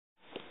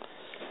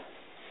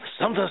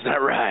Something's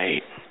not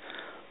right.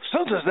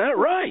 Something's not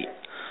right.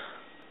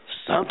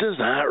 Something's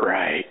not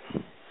right.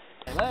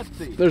 Let's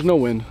see. There's no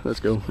wind.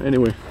 Let's go.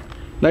 Anyway,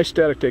 nice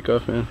static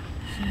takeoff, man.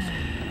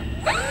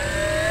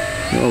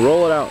 No,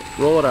 roll it out.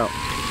 Roll it out.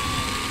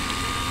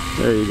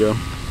 There you go.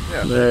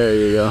 Yeah. There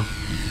you go.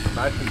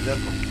 Nice and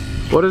gentle.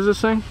 What is this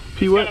thing?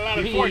 P what?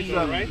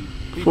 P-47, right?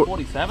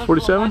 P-47?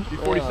 47?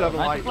 P-47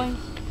 light. Nitroplanes?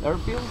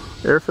 Airfield?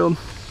 Airfield?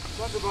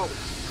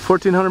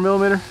 1400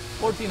 millimeter?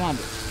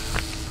 1400.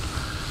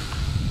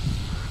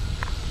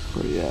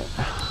 Where you at?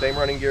 Same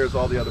running gear as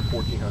all the other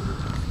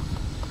 1400s.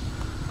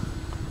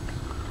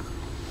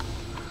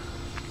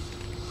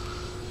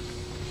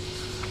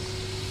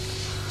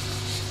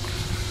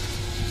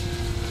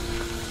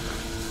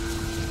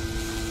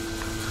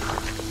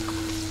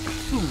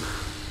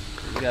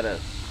 You got a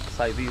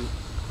side view.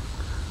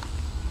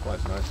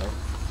 Quite nice, huh?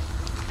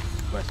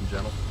 Nice and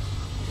gentle.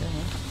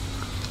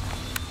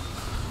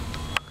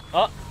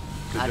 Oh,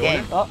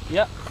 Again. Oh,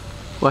 yeah.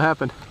 What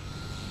happened?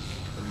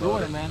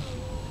 Doing it, man.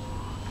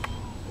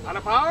 Out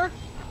of power?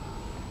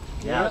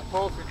 Yeah.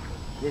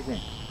 Listen.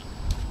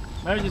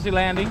 Emergency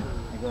landing. I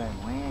go ahead.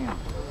 Wham,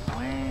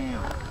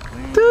 wham,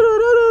 wham.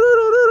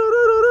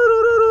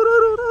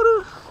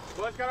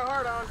 Boy's got a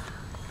heart on.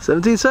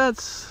 17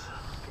 cents.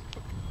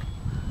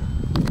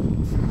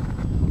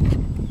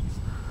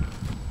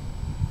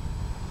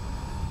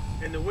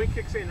 And the wind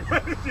kicks in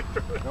right as you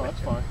throw it. No, that's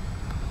fine.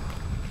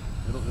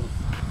 It'll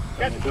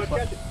catch it,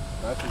 catch it.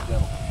 Nice and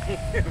gentle.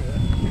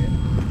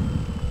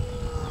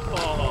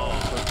 Oh,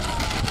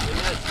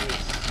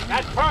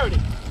 that's party.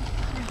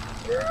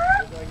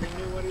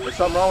 Is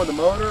something wrong with the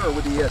motor or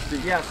with the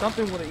ESC? Yeah,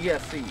 something with the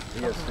ESC.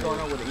 Something's going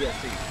on with the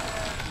ESC.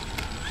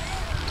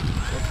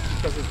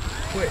 Because it's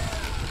quick.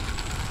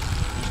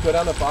 Just go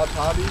down to Bob's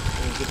Hobbies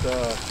and get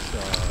the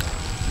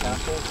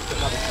capsule.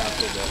 Not the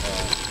capsule,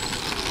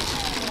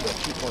 the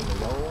cheap one, the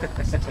yellow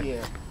one.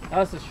 Yeah.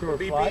 That's a short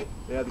flight.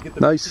 Yeah, to get the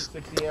Nice.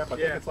 60 amp, I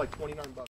think it's like $29.